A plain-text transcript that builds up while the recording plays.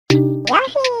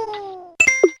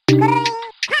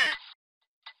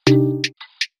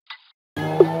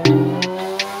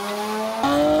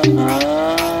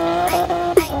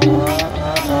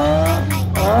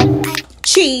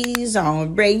Cheese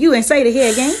on bread. You ain't say the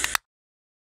head game.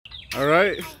 All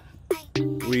right,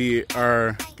 we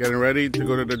are getting ready to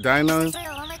go to the Dyno.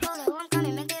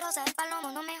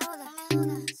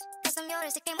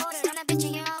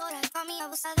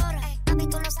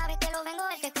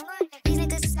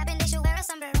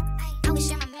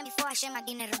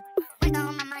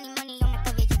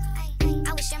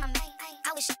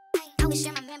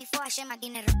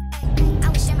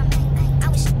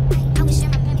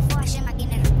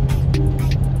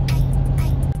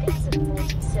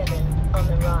 On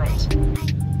the right.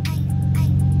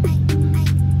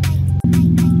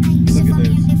 Look at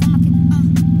this.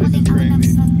 This is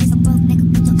crazy.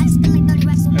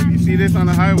 If you see this on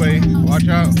the highway, watch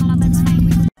out.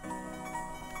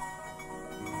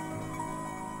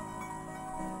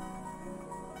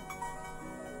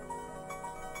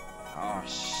 Oh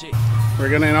shit. We're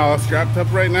getting all strapped up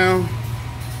right now.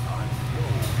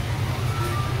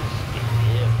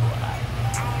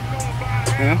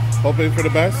 Yeah, hoping for the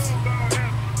best.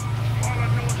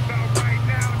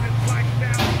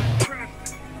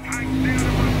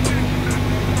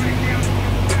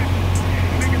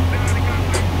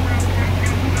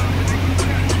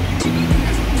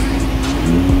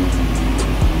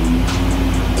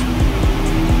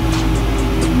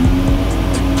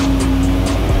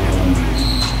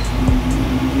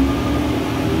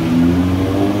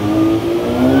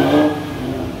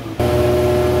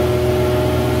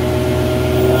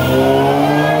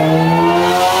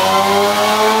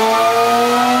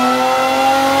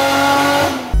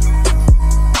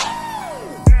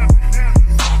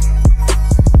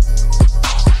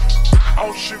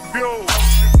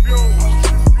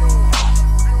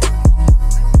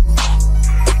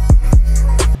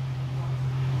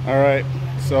 Alright,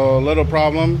 so a little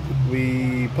problem.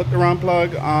 We put the wrong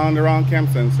plug on the wrong cam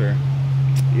sensor.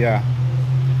 Yeah.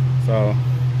 So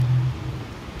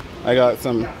I got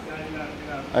some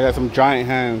giant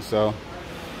hands, so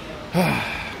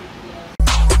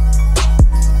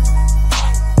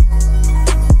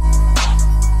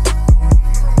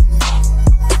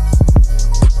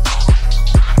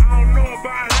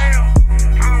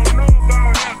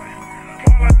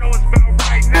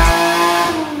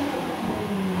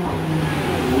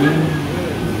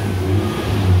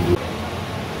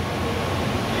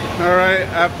Alright,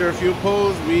 after a few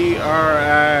pulls, we are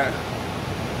at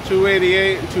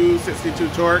 288, 262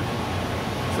 torque.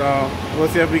 So we'll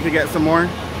see if we can get some more.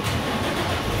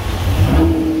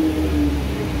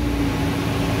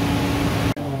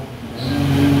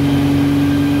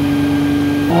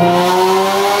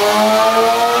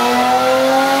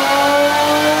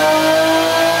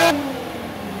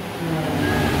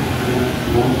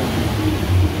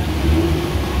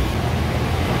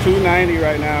 $290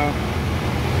 right now.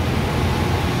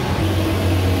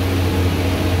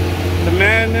 The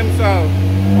man himself.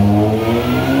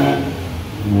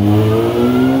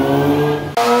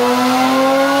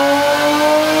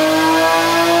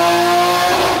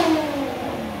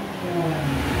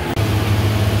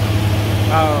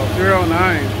 Oh,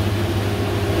 309.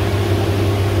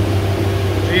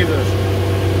 Jesus.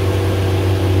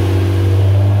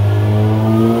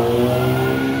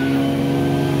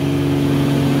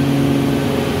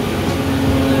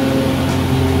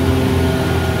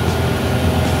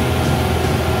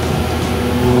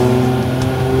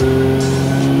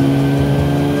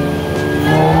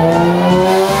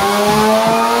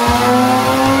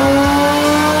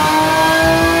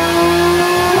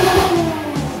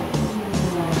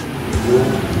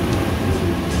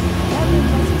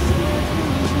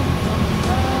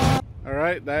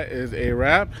 That is a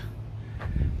wrap.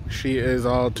 She is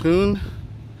all tuned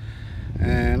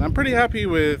and I'm pretty happy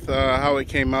with how it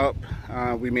came up.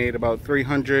 We made about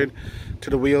 300 to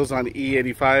the wheels on the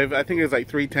E85. I think it was like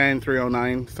 310,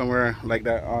 309, somewhere like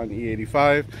that on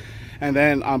E85. And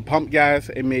then on pump gas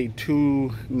it made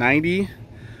 290,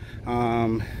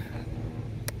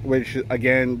 which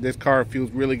again, this car feels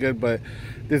really good, but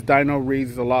this dyno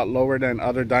reads a lot lower than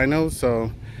other dynos,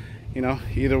 so you know,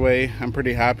 either way I'm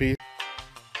pretty happy.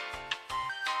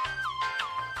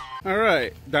 All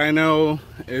right, dyno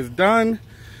is done.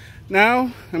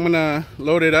 Now I'm gonna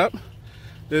load it up.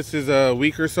 This is a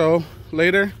week or so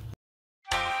later.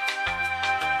 And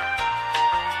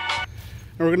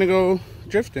we're gonna go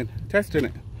drifting, testing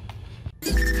it.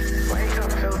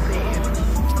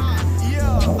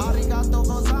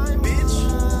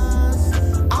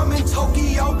 I'm in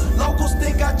Tokyo, locals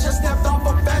think I just stepped off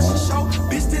a fashion show.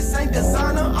 Bitch, this ain't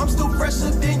designer, I'm still fresh.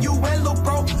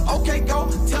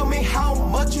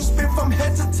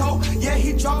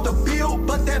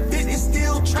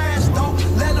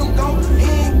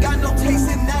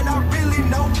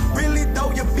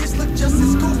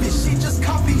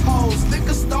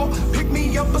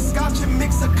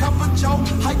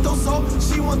 those up.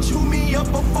 She want chew me up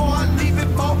before I leave it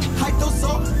for. Hype those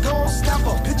up, gon' snap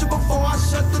a picture before I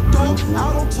shut the door.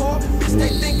 Out on tour, bitch, they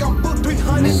think I'm booked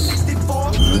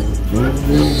 364.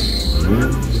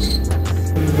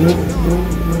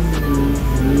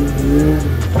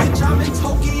 Bitch, I'm in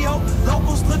Tokyo.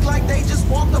 Locals look like they just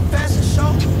walked a fashion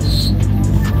show.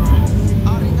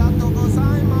 Arigato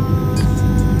gozaimasu.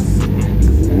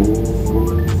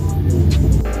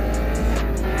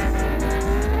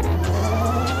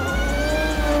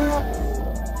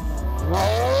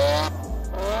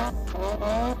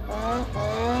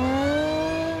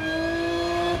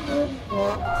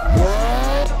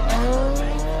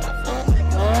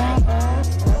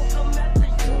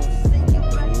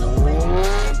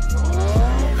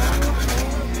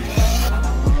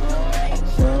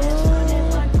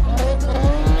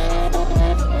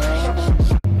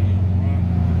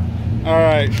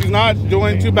 Alright, she's not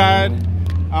doing too bad.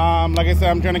 Like I said,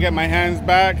 I'm trying to get my hands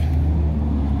back,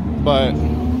 but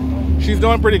she's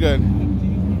doing pretty good.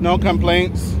 No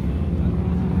complaints.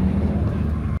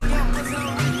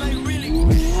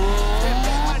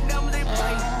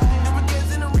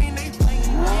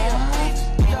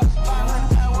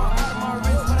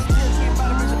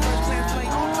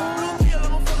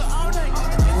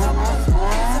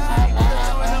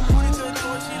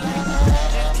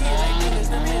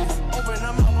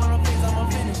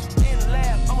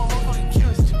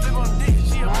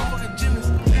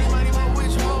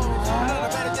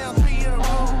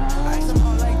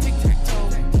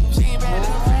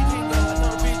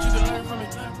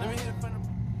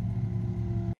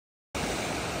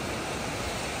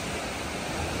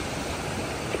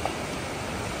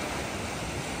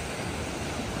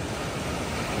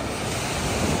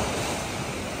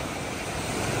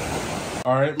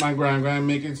 All right, my grand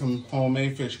making some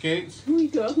homemade fish cakes. Who you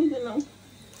talking to now?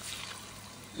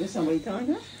 Is somebody talking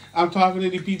to? I'm talking to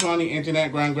the people on the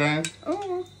internet, grand.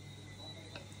 Oh.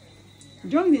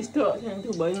 Johnny is talking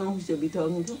to, but I know who should be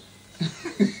talking to.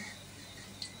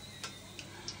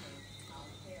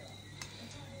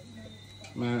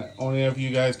 Man, only if you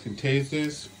guys can taste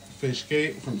this fish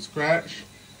cake from scratch.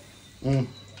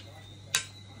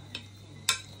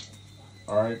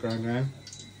 All right, grand.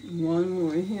 One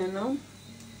more in here now.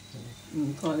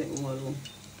 Call it water.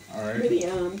 All right. Pretty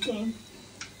thing.